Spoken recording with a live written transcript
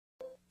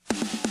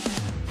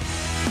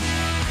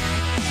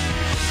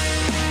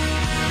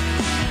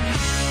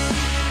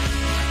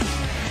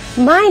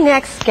My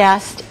next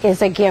guest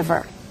is a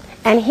giver,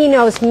 and he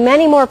knows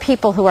many more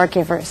people who are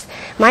givers.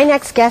 My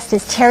next guest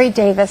is Terry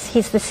Davis.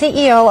 He's the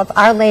CEO of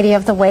Our Lady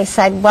of the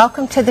Wayside.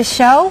 Welcome to the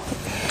show.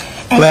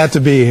 Glad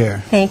to be here.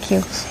 Thank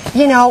you.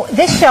 You know,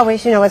 this show,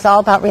 as you know, is all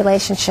about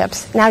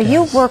relationships. Now,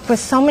 you work with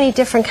so many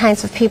different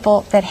kinds of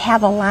people that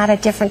have a lot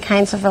of different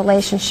kinds of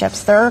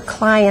relationships. There are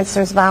clients,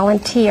 there's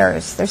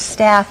volunteers, there's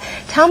staff.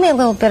 Tell me a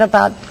little bit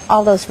about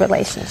all those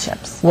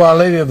relationships. Well, Our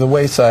Lady of the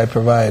Wayside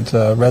provides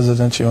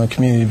residential and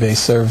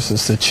community-based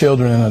services to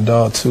children and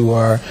adults who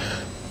are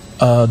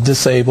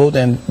disabled,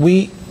 and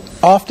we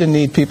often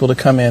need people to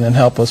come in and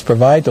help us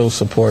provide those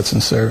supports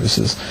and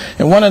services.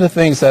 And one of the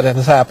things that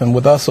has happened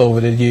with us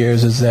over the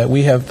years is that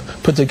we have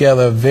put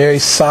together a very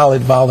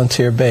solid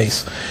volunteer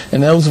base.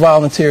 And those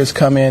volunteers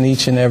come in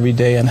each and every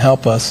day and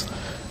help us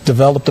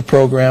develop the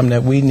program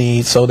that we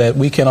need so that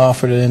we can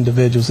offer the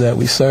individuals that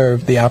we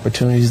serve the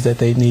opportunities that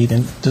they need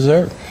and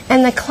deserve.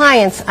 And the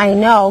clients, I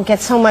know, get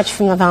so much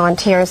from the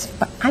volunteers,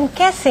 but I'm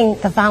guessing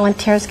the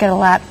volunteers get a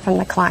lot from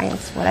the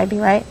clients. Would I be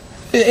right?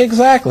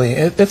 Exactly.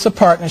 It's a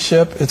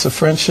partnership, it's a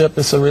friendship,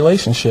 it's a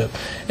relationship.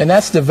 And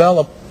that's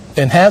developed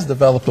and has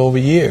developed over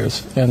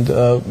years. And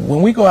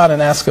when we go out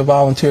and ask a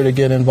volunteer to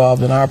get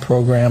involved in our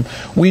program,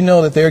 we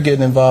know that they're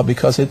getting involved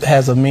because it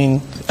has a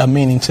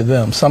meaning to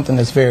them, something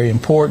that's very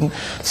important,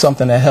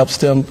 something that helps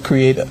them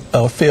create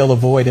fill a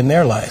void in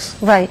their lives.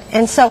 Right.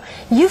 And so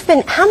you've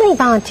been, how many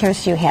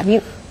volunteers do you have?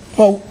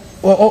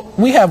 Well,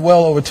 we have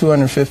well over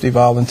 250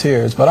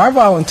 volunteers, but our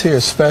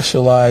volunteers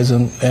specialize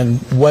in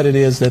what it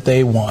is that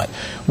they want.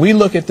 We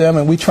look at them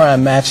and we try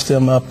and match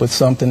them up with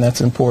something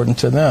that's important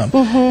to them.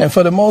 And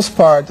for the most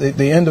part,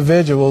 the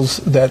individuals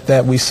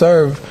that we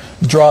serve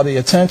draw the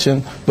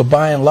attention, but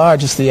by and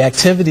large, it's the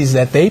activities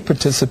that they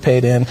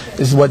participate in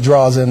is what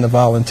draws in the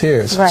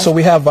volunteers. Right. So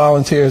we have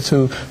volunteers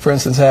who, for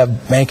instance,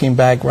 have banking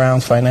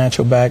backgrounds,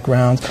 financial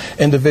backgrounds,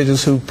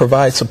 individuals who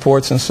provide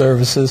supports and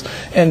services,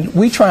 and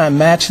we try and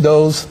match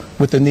those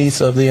with the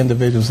needs of the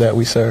individuals that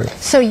we serve.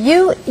 So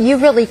you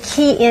really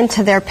key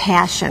into their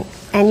passion,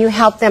 and you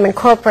help them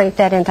incorporate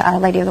that into Our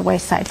Lady of the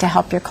Wayside to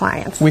help your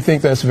clients. We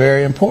think that's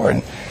very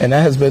important, and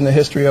that has been the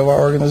history of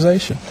our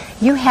organization.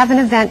 You have an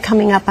event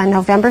coming up on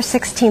November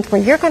 16th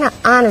where you're going to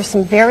honor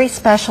some very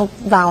special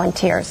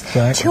volunteers.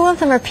 Exactly. Two of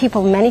them are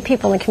people many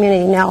people in the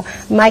community know,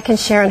 Mike and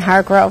Sharon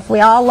Hargrove. We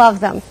all love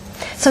them.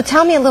 So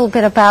tell me a little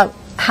bit about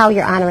how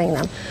you're honoring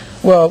them.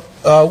 Well,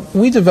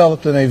 we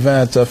developed an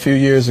event a few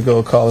years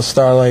ago called the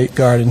Starlight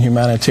Garden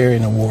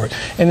Humanitarian Award,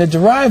 and it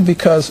derived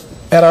because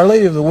at Our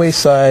Lady of the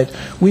Wayside,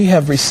 we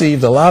have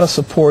received a lot of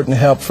support and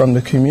help from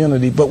the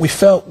community, but we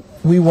felt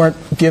we weren't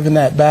giving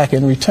that back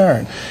in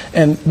return.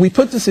 And we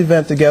put this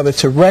event together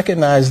to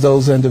recognize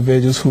those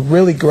individuals who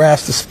really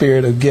grasp the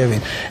spirit of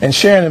giving. And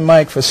Sharon and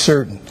Mike, for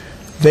certain,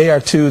 they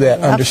are two that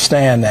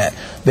understand that.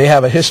 They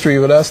have a history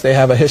with us, they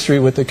have a history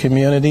with the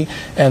community,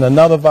 and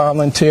another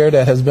volunteer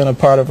that has been a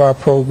part of our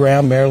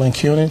program, Marilyn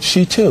Cunin,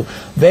 she too.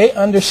 They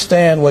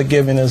understand what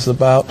giving is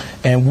about,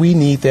 and we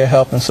need their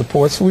help and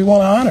support, so we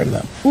want to honor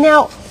them.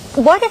 Now,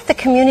 what if the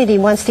community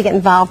wants to get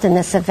involved in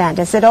this event?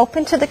 Is it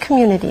open to the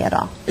community at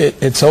all?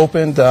 It's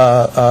opened.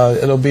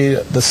 It'll be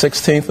the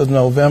 16th of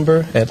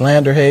November at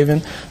Lander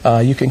Haven.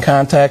 You can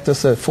contact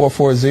us at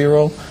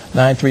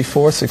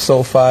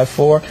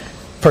 440-934-6054.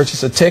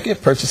 Purchase a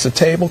ticket, purchase a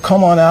table,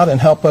 come on out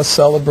and help us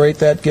celebrate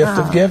that gift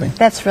of giving.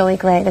 That's really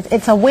great.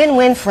 It's a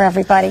win-win for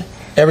everybody.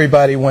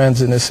 Everybody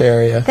wins in this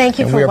area. Thank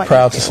you for what you do. And we are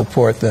proud to do.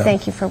 support them.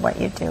 Thank you for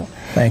what you do.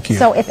 Thank you.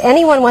 So if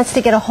anyone wants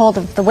to get a hold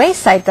of the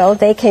Wayside, though,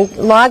 they can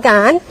log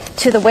on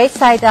to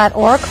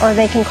thewayside.org or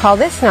they can call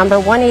this number,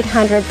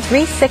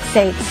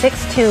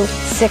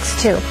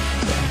 1-800-368-6262.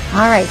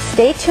 All right,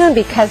 stay tuned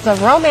because the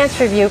Romance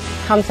Review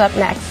comes up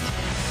next.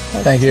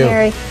 Thank you.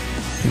 Terry.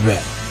 You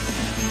bet.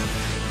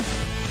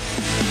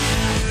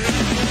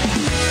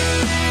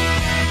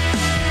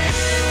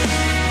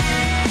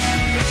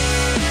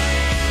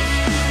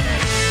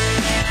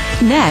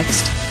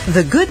 Next,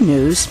 the good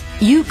news,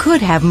 you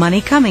could have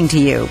money coming to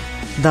you.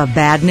 The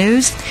bad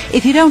news,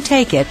 if you don't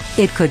take it,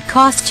 it could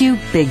cost you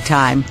big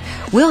time.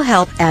 We'll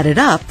help add it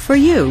up for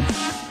you.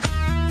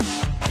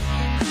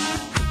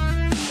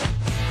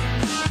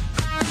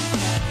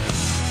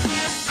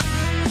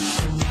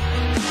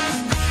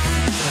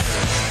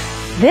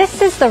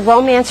 This is the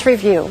Romance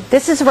Review.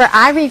 This is where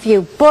I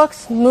review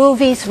books,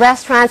 movies,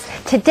 restaurants.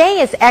 Today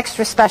is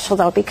extra special,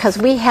 though, because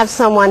we have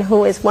someone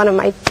who is one of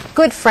my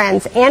good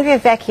friends, Andrea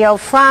Vecchio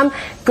from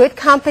Good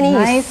Company.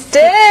 Nice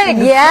dig.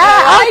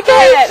 Yeah,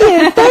 thank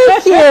you.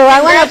 Thank you.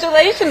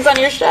 Congratulations on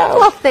your show.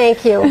 Well,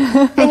 thank you.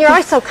 And you're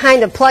also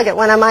kind of plug it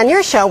when I'm on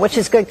your show, which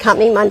is Good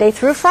Company, Monday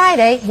through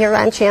Friday, here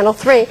on Channel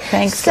 3.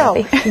 Thanks, So,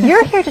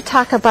 you're here to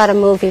talk about a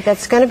movie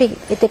that's going to be,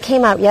 that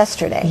came out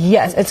yesterday.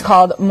 Yes, it's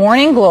called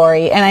Morning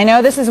Glory, and I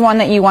know this is one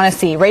that you want to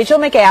see. Rachel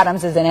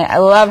McAdams is in it. I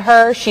love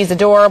her. She's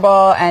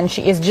adorable, and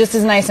she is just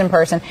as nice in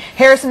person.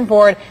 Harrison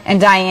Ford and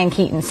Diane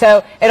Keaton.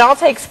 So it all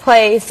takes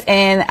place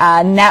in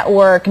a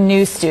network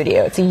news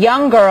studio. It's a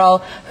young girl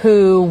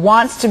who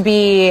wants to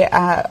be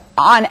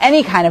on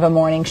any kind of a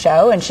morning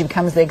show, and she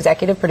becomes the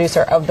executive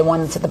producer of the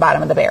one that's at the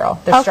bottom of the barrel.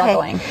 They're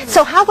struggling.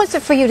 So how was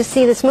it for you to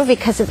see this movie?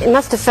 Because it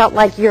must have felt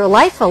like your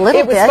life a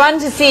little bit. It was fun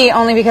to see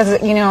only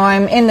because, you know,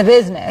 I'm in the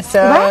business,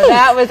 so Right.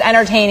 that was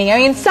entertaining. I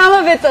mean, some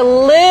of it's a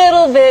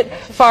little bit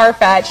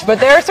far-fetched, but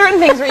there are certain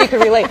things where you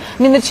could relate.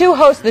 I mean, the two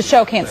hosts of the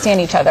show can't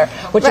stand each other,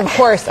 which, of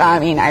course, I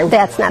mean,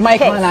 That's not the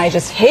Michael case. and I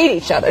just hate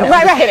each other. No,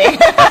 Right, I'm just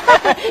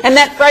kidding. And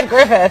that Fred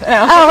Griffith.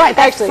 No, Oh, right,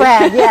 that's actually,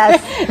 Fred,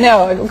 yes.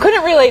 No, I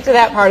couldn't relate to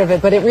that part of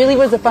it, but it really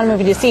was a fun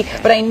movie to see.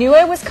 But I knew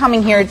I was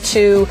coming here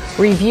to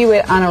review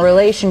it on a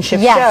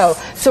relationship Yes. show.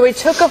 So I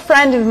took a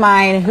friend of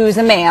mine who's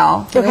a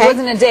male. It Okay.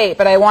 wasn't a date,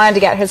 but I wanted to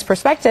get his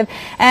perspective.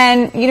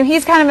 And, you know,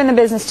 he's kind of in the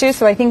business too,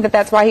 so I think that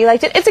that's why he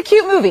liked it. It's a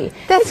cute movie.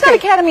 That's it's not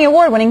great. Academy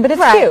Award winning, but it's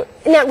Right. cute.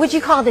 Now, would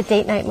you call it a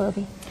date night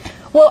movie?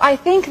 Well, I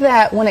think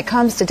that when it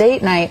comes to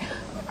date night,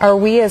 are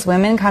we as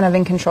women kind of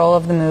in control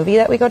of the movie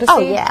that we go to see? Oh,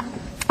 yeah.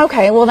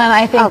 Okay, well then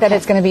I think that Okay.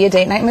 it's going to be a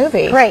date night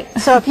movie. Great.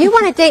 So if you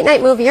want a date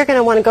night movie, you're going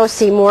to want to go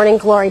see Morning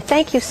Glory.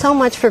 Thank you so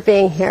much for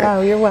being here.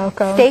 Oh, you're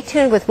welcome. Stay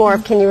tuned with more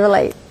of Can You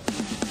Relate?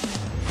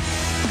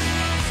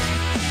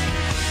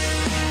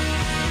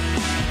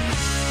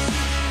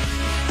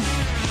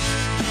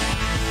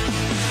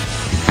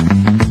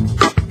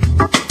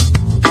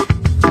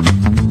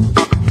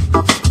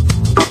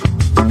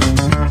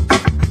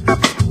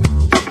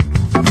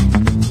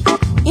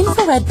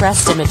 Infrared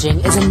breast imaging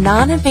is a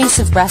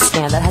non-invasive breast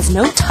scan that has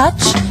no touch,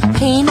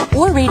 pain,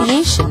 or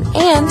radiation,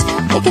 and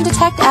it can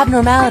detect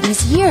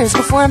abnormalities years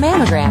before a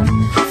mammogram.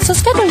 So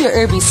schedule your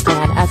IRBI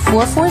scan at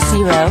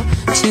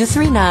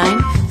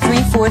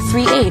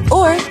 440-239-3438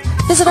 or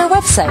visit our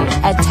website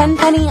at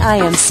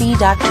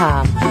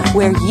 10pennyimc.com,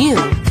 where you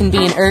can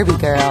be an IRBI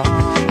girl.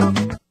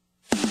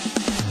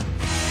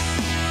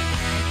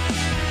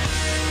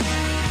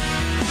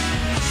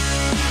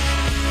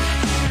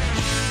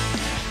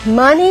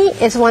 Money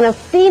is one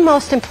of the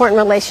most important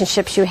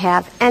relationships you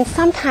have, and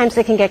sometimes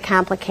it can get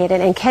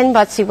complicated, and Ken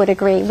Butsey would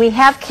agree. We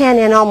have Ken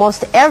in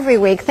almost every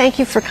week. Thank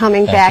you for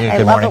coming back. you. I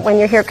Good love morning. it when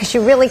you're here because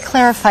you really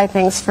clarify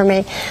things for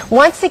me.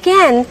 Once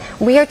again,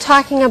 we are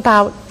talking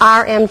about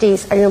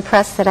RMDs. Are you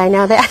impressed that I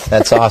know that?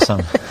 That's awesome.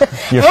 Your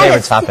And favorite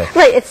it's- topic.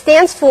 Right, it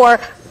stands for,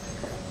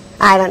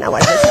 I don't know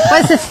what it is.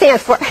 What does it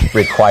stand for?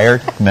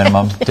 Required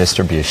minimum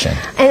distribution.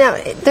 I know,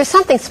 there's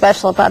something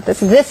special about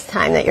this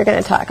time that you're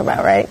going to talk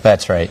about, right?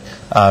 That's right.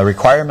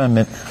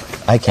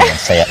 I can't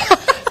say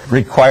it.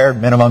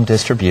 Required minimum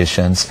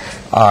distributions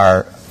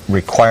are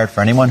required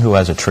for anyone who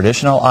has a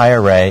traditional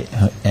IRA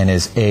and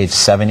is age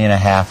 70 and a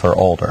half or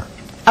older.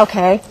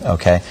 Okay.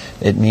 Okay?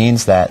 It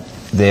means that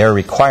they are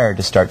required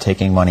to start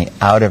taking money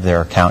out of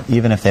their account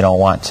even if they don't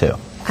want to.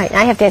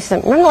 I have to ask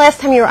something. Remember the last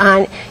time you were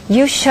on,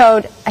 you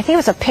showed, I think it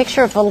was a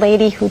picture of a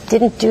lady who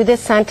didn't do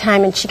this on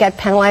time and she got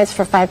penalized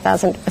for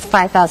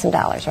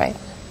 $5,000, right?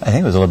 I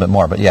think it was a little bit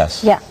more, but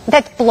yes. Yeah,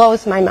 that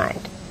blows my mind.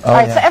 Oh, All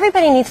right, yeah. so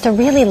everybody needs to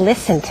really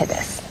listen to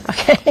this,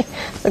 okay?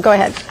 So go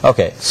ahead.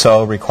 Okay,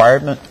 so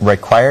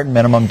required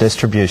minimum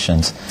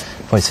distributions.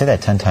 Boy, say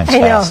that 10 times I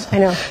know, fast. I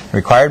know.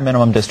 Required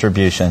minimum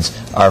distributions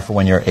are for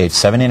when you're age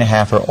 70 and a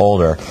half or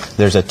older.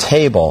 There's a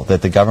table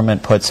that the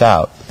government puts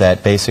out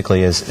that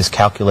basically is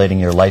calculating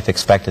your life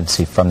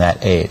expectancy from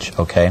that age,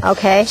 okay?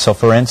 Okay. So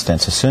for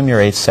instance, assume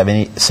you're age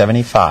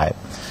 75.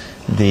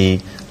 The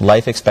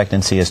life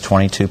expectancy is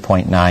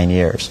 22.9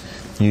 years.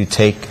 You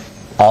take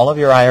all of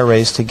your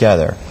IRAs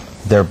together,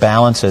 their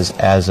balances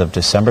as of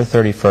December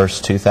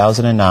 31st,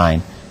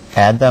 2009,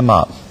 add them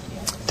up,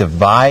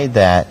 divide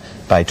that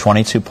by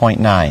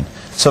 22.9.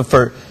 So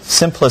for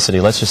simplicity,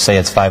 let's just say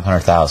it's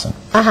 500,000.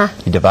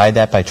 You divide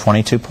that by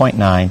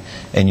 22.9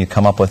 and you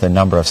come up with a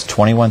number of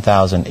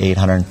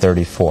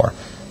 21,834.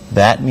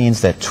 That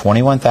means that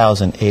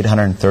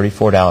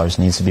 $21,834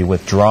 needs to be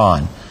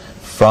withdrawn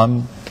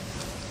from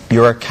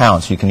your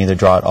accounts. You can either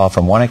draw it all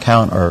from one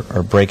account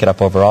or break it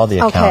up over all the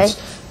accounts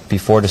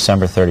before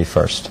December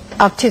 31st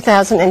Of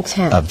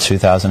 2010. of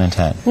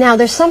 2010. Now,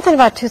 there's something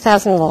about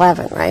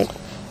 2011, right?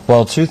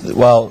 Well,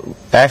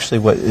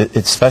 actually,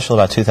 it's special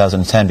about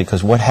 2010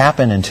 because what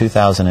happened in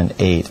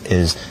 2008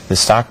 is the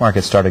stock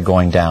market started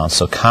going down.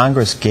 So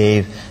Congress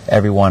gave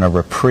everyone a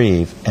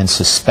reprieve and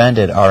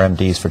suspended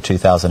RMDs for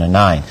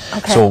 2009.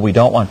 Okay. So what we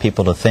don't want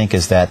people to think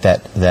is that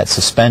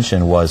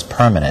suspension was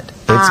permanent.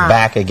 It's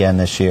back again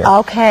this year.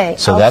 Okay,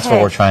 So that's what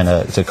okay. we're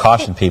trying to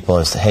caution people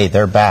is, hey,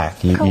 they're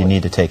back. You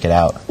need to take it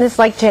out. This is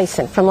like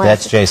Jason from last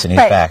That's Jason. He's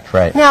back,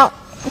 right. Now,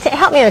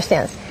 help me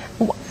understand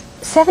this.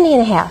 70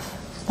 and a half.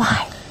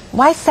 Why?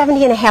 Why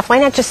 70 and a half? Why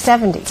not just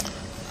 70?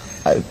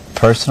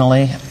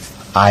 Personally,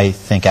 I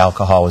think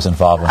alcohol was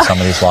involved when some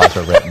of these laws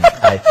were written.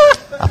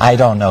 I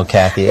don't know,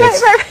 Kathy.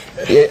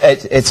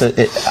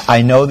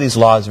 I know these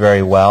laws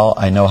very well.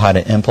 I know how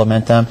to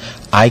implement them.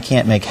 I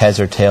can't make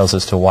heads or tails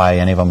as to why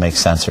any of them make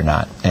sense or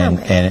not, and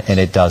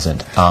it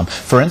doesn't.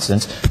 For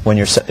instance,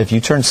 if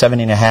you turn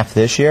 70 and a half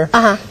this year,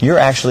 you're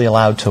actually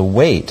allowed to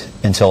wait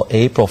until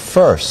April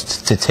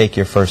 1st to take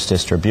your first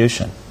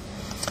distribution,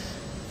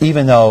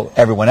 even though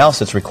everyone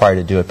else is required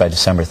to do it by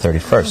December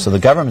 31st. So the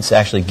government's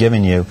actually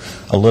giving you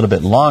a little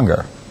bit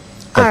longer.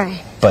 All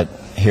right. But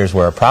here's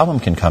where a problem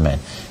can come in.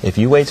 If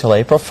you wait till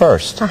April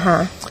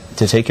 1st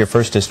to take your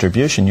first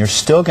distribution, you're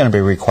still going to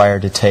be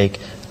required to take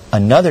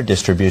another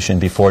distribution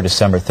before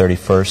December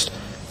 31st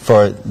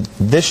for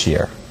this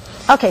year.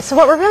 Okay, so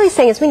what we're really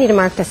saying is we need to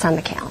mark this on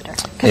the calendar.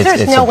 Because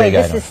there's it's no a way big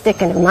this item. is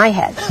sticking in my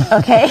head,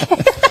 okay?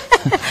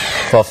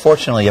 Well,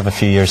 fortunately, you have a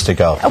few years to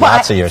go. Well,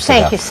 Lots of years to go.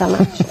 Thank you so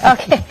much.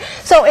 Okay,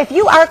 so if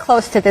you are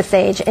close to this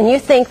age and you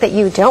think that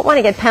you don't want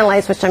to get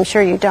penalized, which I'm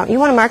sure you don't, you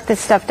want to mark this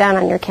stuff down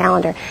on your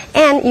calendar.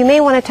 And you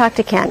may want to talk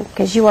to Ken,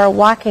 because you are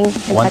walking...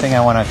 One thing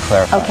I want to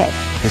clarify. Okay.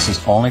 This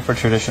is only for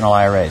traditional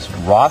IRAs.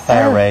 Roth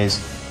IRAs,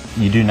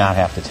 you do not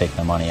have to take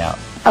the money out.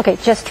 Okay,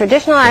 just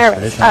traditional IRAs.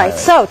 traditional All right,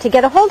 IRAs. so to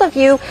get a hold of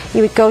you,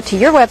 you would go to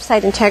your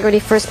website,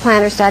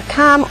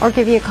 integrityfirstplanners.com, or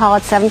give you a call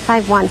at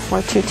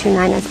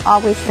 751-4229. As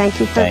always, thank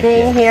you for Thank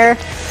being you. here.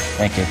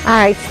 Thank you. All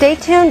right, stay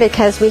tuned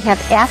because we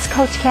have Ask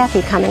Coach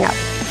Kathy coming up.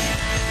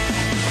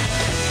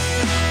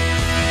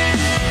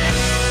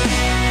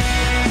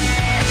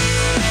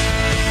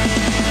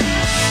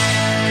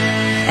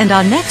 And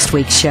on next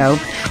week's show,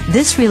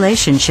 this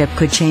relationship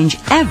could change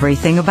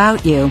everything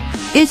about you.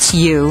 It's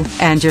you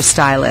and your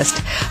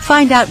stylist.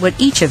 Find out what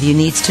each of you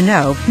needs to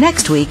know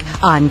next week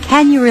on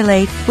Can You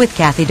Relate with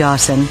Kathy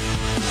Dawson.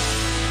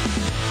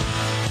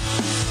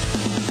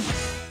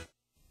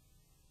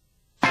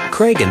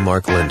 Craig and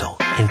Mark Lindell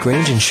and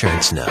Grange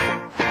Insurance know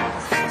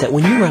that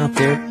when you're out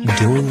there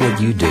doing what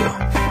you do,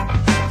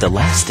 the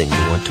last thing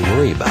you want to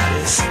worry about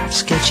is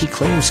sketchy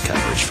claims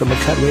coverage from a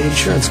cut-rate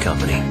insurance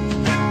company.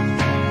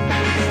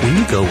 When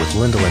you go with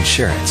Lindell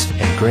Insurance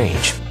and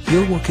Grange,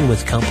 you're working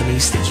with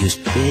companies that use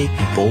big,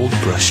 bold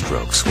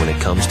brushstrokes when it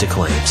comes to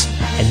claims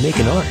and make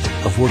an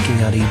art of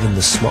working out even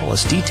the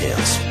smallest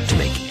details to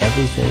make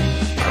everything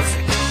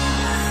perfect.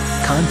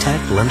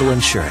 Contact Lindell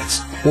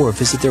Insurance or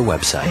visit their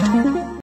website.